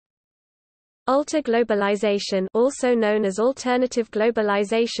Alter-globalization, also known as alternative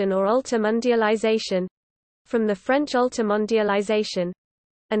globalization or alter-mondialization, from the French alter-mondialization,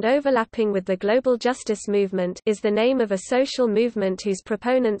 and overlapping with the global justice movement, is the name of a social movement whose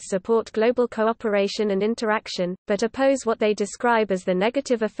proponents support global cooperation and interaction, but oppose what they describe as the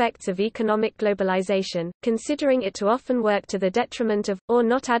negative effects of economic globalization, considering it to often work to the detriment of, or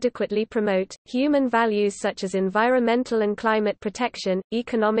not adequately promote, human values such as environmental and climate protection,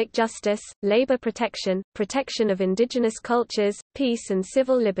 economic justice, labor protection, protection of indigenous cultures, peace and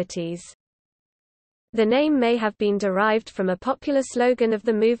civil liberties. The name may have been derived from a popular slogan of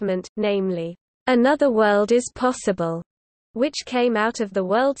the movement, namely, "Another world is possible," which came out of the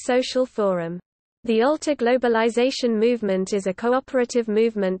World Social Forum. The alter-globalization movement is a cooperative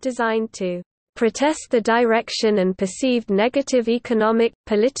movement designed to protest the direction and perceived negative economic,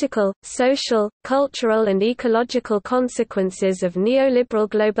 political, social, cultural and ecological consequences of neoliberal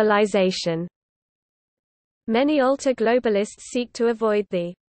globalization. Many alter-globalists seek to avoid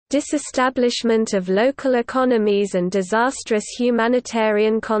the disestablishment of local economies and disastrous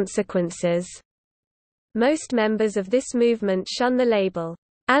humanitarian consequences. Most members of this movement shun the label,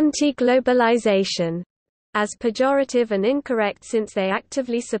 anti-globalization, as pejorative and incorrect since they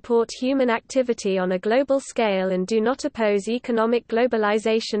actively support human activity on a global scale and do not oppose economic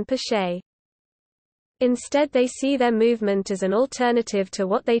globalization per se. Instead they see their movement as an alternative to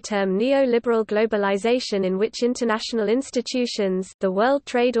what they term neoliberal globalization, in which international institutions, the World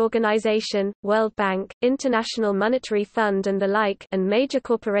Trade Organization, World Bank, International Monetary Fund and the like, and major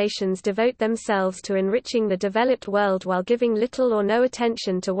corporations devote themselves to enriching the developed world while giving little or no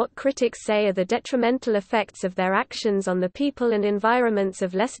attention to what critics say are the detrimental effects of their actions on the people and environments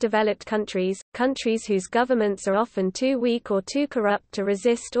of less developed countries, countries whose governments are often too weak or too corrupt to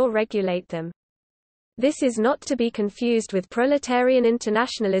resist or regulate them. This is not to be confused with proletarian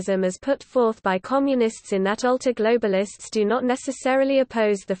internationalism as put forth by communists, in that alter-globalists do not necessarily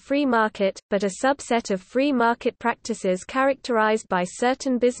oppose the free market, but a subset of free market practices characterized by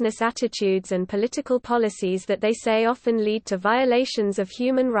certain business attitudes and political policies that they say often lead to violations of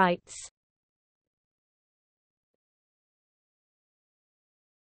human rights.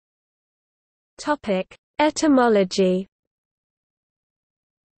 Etymology.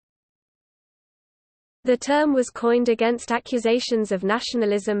 The term was coined against accusations of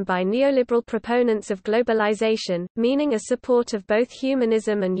nationalism by neoliberal proponents of globalization, meaning a support of both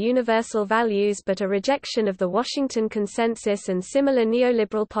humanism and universal values but a rejection of the Washington Consensus and similar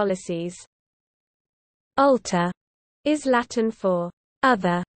neoliberal policies. Alter is Latin for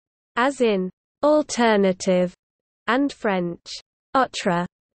other, as in alternative, and French autre.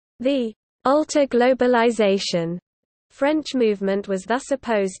 The alter-globalization French movement was thus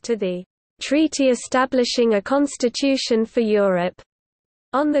opposed to the treaty establishing a constitution for Europe,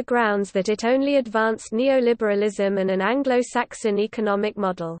 on the grounds that it only advanced neoliberalism and an Anglo-Saxon economic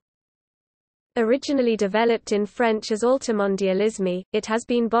model. Originally developed in French as altermondialisme, it has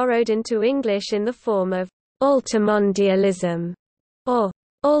been borrowed into English in the form of altermondialism or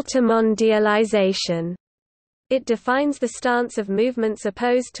altermondialization. It defines the stance of movements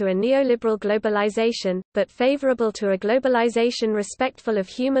opposed to a neoliberal globalization, but favorable to a globalization respectful of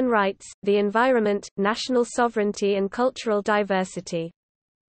human rights, the environment, national sovereignty and cultural diversity.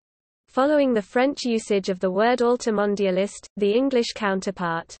 Following the French usage of the word altermondialist, the English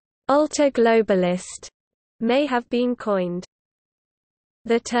counterpart, alter-globalist, may have been coined.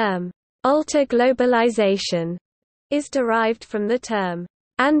 The term, alter-globalization, is derived from the term,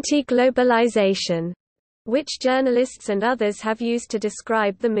 anti-globalization, which journalists and others have used to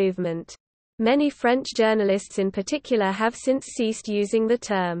describe the movement. Many French journalists in particular have since ceased using the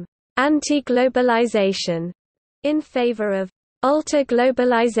term anti-globalization in favor of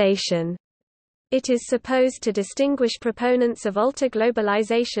alter-globalization. It is supposed to distinguish proponents of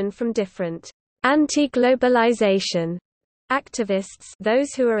alter-globalization from different anti-globalization activists,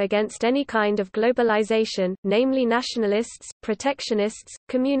 those who are against any kind of globalization, namely nationalists, protectionists,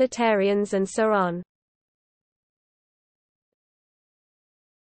 communitarians and so on.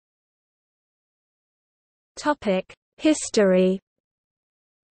 History.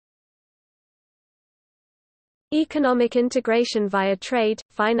 Economic integration via trade,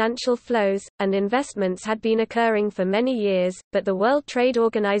 financial flows, and investments had been occurring for many years, but the World Trade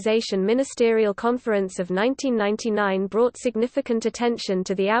Organization Ministerial Conference of 1999 brought significant attention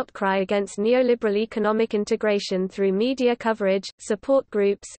to the outcry against neoliberal economic integration through media coverage, support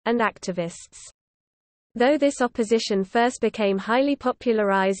groups, and activists. Though this opposition first became highly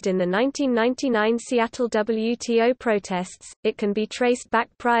popularized in the 1999 Seattle WTO protests, it can be traced back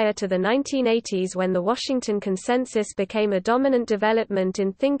prior to the 1980s when the Washington Consensus became a dominant development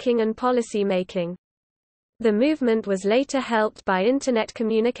in thinking and policy making. The movement was later helped by Internet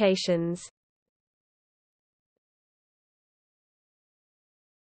communications.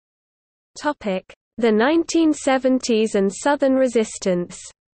 The 1970s and Southern resistance.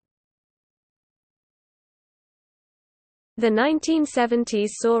 The 1970s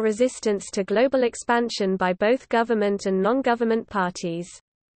saw resistance to global expansion by both government and non-government parties.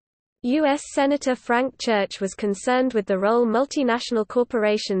 U.S. Senator Frank Church was concerned with the role multinational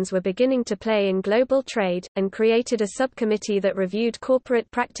corporations were beginning to play in global trade, and created a subcommittee that reviewed corporate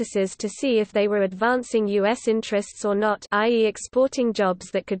practices to see if they were advancing U.S. interests or not, i.e. exporting jobs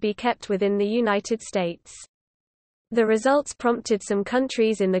that could be kept within the United States. The results prompted some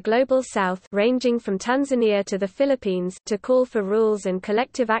countries in the Global South, ranging from Tanzania to the Philippines, to call for rules and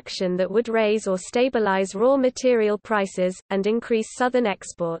collective action that would raise or stabilize raw material prices, and increase Southern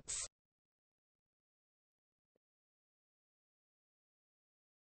exports.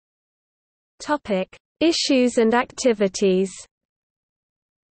 Issues and activities.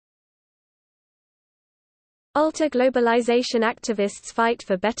 Alter-globalization activists fight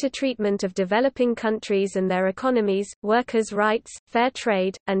for better treatment of developing countries and their economies, workers' rights, fair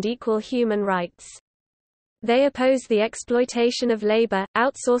trade, and equal human rights. They oppose the exploitation of labor,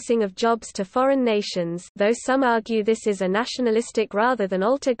 outsourcing of jobs to foreign nations, though some argue this is a nationalistic rather than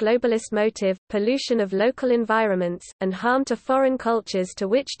alter-globalist motive, pollution of local environments, and harm to foreign cultures to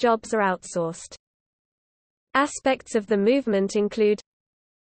which jobs are outsourced. Aspects of the movement include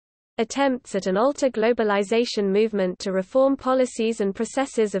attempts at an alter-globalization movement to reform policies and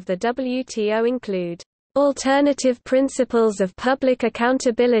processes of the WTO include alternative principles of public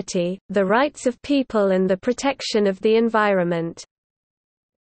accountability, the rights of people and the protection of the environment,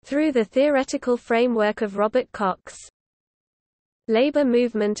 through the theoretical framework of Robert Cox. Labor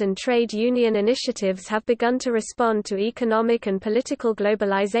movement and trade union initiatives have begun to respond to economic and political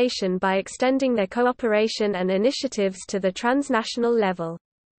globalization by extending their cooperation and initiatives to the transnational level.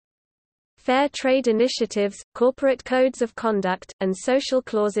 Fair trade initiatives, corporate codes of conduct, and social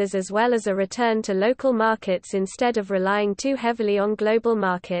clauses, as well as a return to local markets instead of relying too heavily on global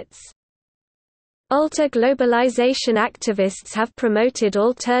markets. Alter-globalization activists have promoted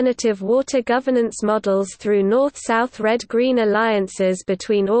alternative water governance models through North-South Red-Green alliances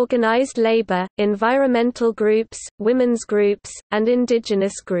between organized labor, environmental groups, women's groups, and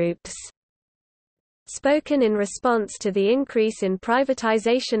indigenous groups. Spoken in response to the increase in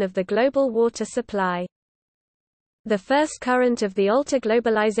privatization of the global water supply. The first current of the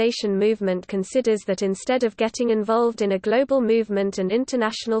alter-globalization movement considers that instead of getting involved in a global movement and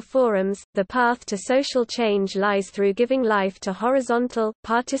international forums, the path to social change lies through giving life to horizontal,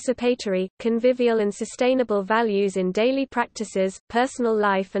 participatory, convivial and sustainable values in daily practices, personal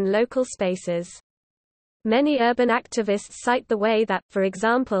life and local spaces. Many urban activists cite the way that, for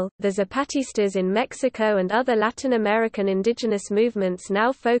example, the Zapatistas in Mexico and other Latin American indigenous movements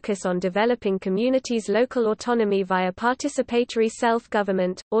now focus on developing communities' local autonomy via participatory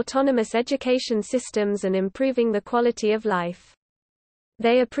self-government, autonomous education systems and improving the quality of life.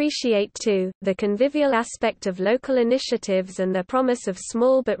 They appreciate, too, the convivial aspect of local initiatives and the promise of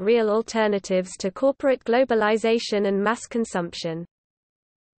small but real alternatives to corporate globalization and mass consumption.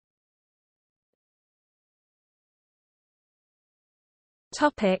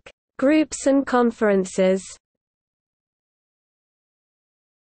 Groups and conferences.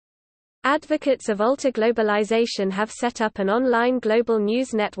 Advocates of alter-globalization have set up an online global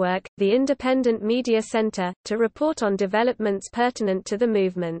news network, the Independent Media Center, to report on developments pertinent to the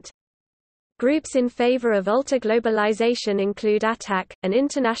movement. Groups in favor of alter-globalization include ATTAC, an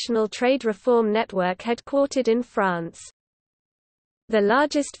international trade reform network headquartered in France. The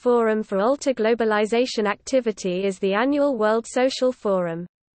largest forum for alter-globalization activity is the annual World Social Forum.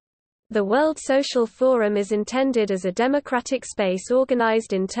 The World Social Forum is intended as a democratic space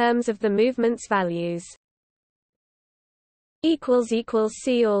organized in terms of the movement's values.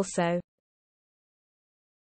 See also